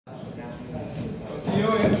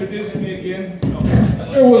introduce me again? I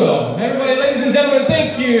sure will. Everybody, ladies and gentlemen,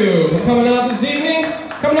 thank you for coming out this evening.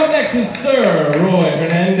 Coming up next is Sir Roy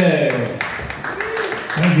Hernandez.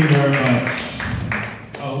 Thank you very much.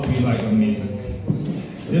 I hope you like the music.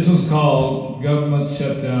 This was called Government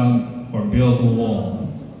Shutdown or Build the Wall.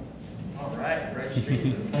 All right, right straight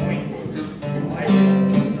to the point.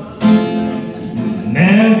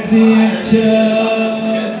 Nancy and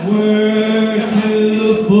Chuck were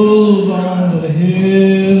two fools on the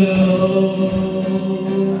hill.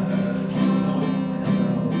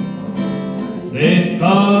 They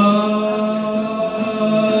thought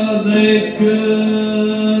they could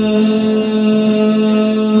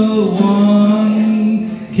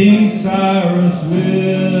one King Cyrus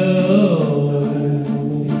will,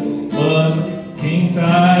 but King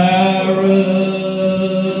Cyrus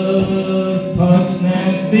punched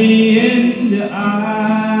Nancy in the eye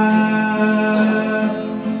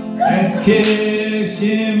and kicked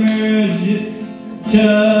Shimmer's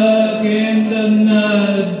Chuck in the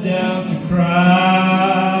nut down to cry.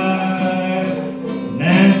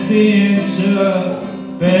 Nancy and Chuck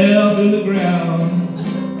fell to the ground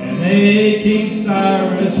and ate King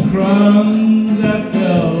Cyrus crumbs that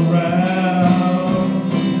fell around.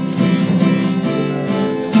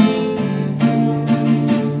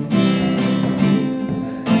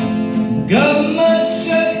 Government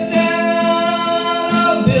shut down,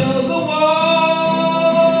 I'll build the wall.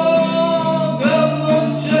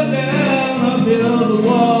 Government shut down, I'll build the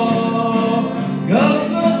wall.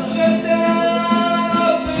 Government shut down,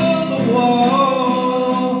 I'll build the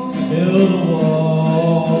wall. Build the wall.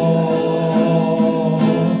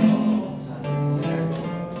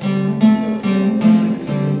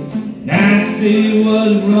 Nancy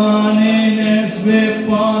was running and slipped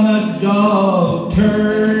on a dog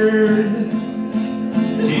turd.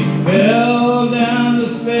 She fell down the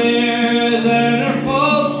stairs and her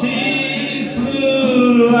false teeth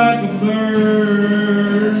flew like a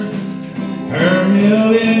bird. Her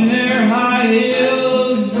millionaire high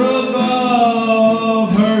heels broke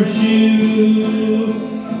off her shoe.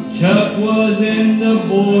 Chuck was in the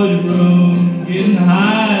boys' room getting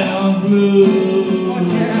high on glue.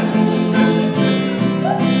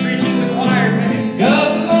 Preaching the choir, man.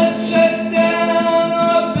 Government shut down,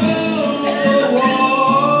 I'll build the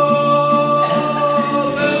wall.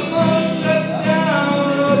 Government shut down,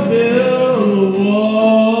 I'll build the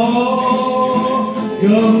wall.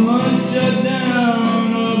 Government shut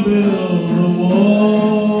down, I'll build the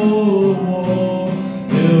wall.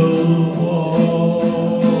 Build the wall.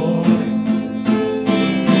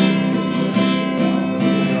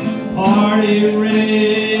 Party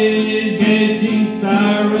raid gave King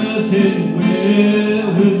Cyrus his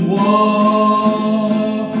wall.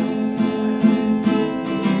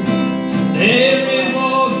 They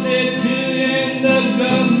revolted to end the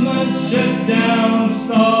government shutdown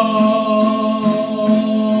stall.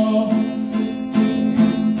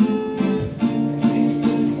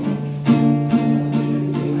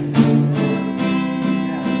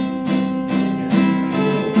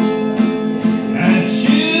 And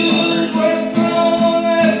shoes were thrown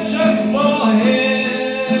at Chuck's forehead,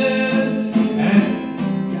 and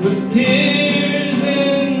with tears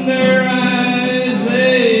in their eyes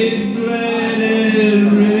they bled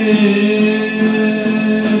red.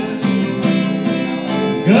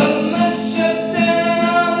 Government shut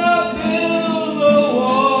down, I'll build the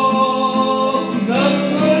wall.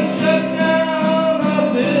 Government shut down, I'll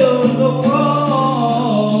build the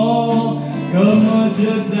wall. Government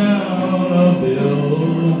shut down, I'll build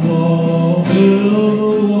the wall. Build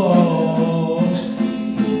the wall.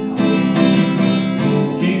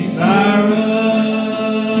 King Cyrus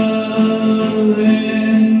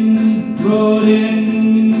then rode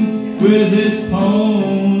in with his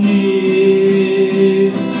pony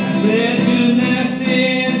and said to Nancy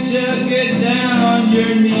and Chuck, get down on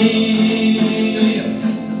your knees.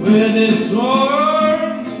 With his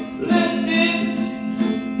sword lifted,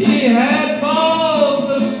 he had balls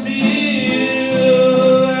of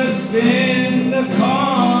steel and spin the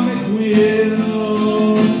comic wheel.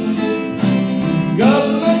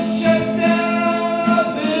 Government shut down, I'll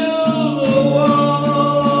build the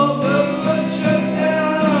wall. Government shut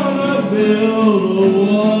down, I'll build the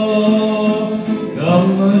wall.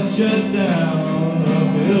 Government shut down, I'll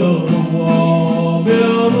build the wall.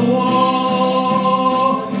 Build the wall.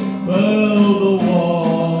 Build the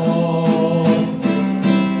wall.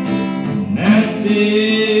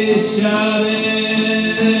 Nancy shouted,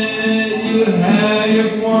 you have your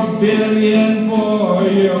 $4 billion for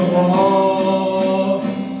your wall.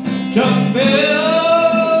 Chuck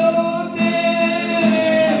fell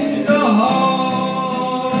dead in the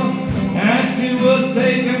hall. Nancy was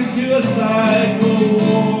taken the cycle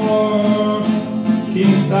war.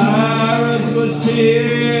 King Cyrus was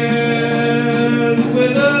cheered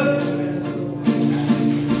with a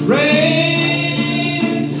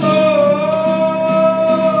rain sword.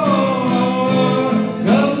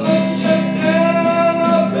 Government shut down, I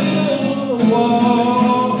build the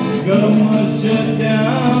wall. Government shut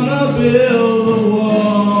down, I build the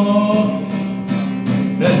wall.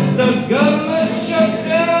 Let the government shut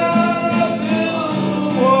down, I build the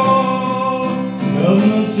wall.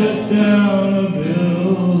 Government shut down, I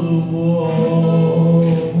build the wall.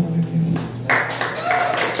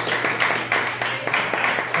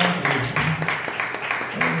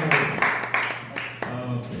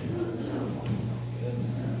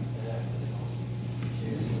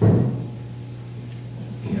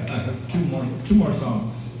 Yeah, I have two more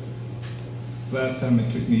songs. Last time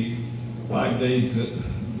it took me 5 days to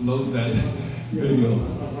load that video.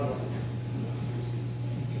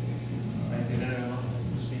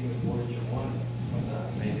 Speaking with Voyager 1. What's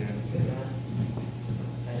up? How you doing? Good, man.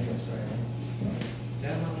 How you doing? Sorry.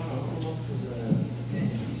 Dad, my one uncle was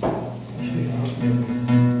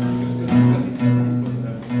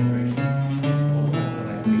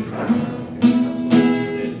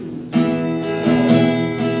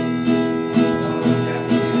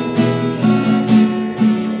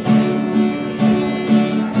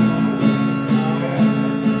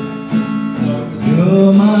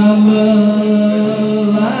You're my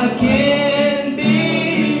love, I can't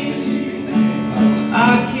be.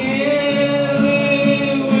 I can't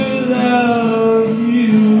live without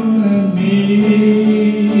you and me.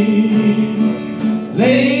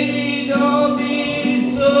 Lady, don't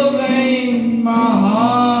be so vain, my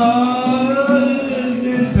heart is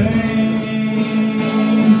in pain.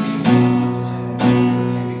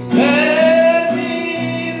 Let me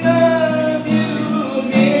love you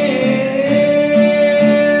again.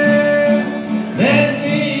 Let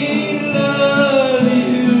me love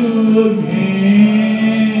you again.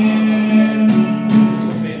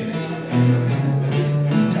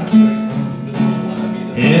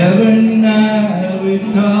 Every night we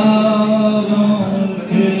talk on the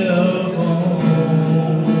telephone.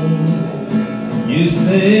 You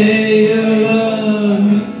say you love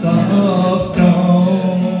me soft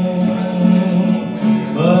tone,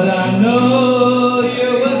 but I know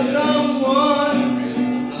you're with someone,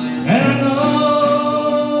 and I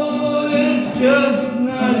know it's just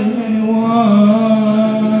not anyone.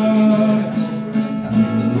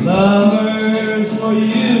 Lovers for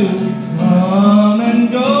you come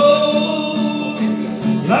and go,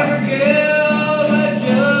 like a gale that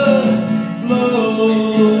just blows.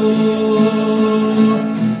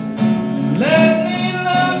 Let me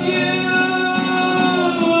love you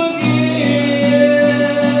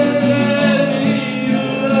again. Let me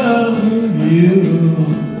love you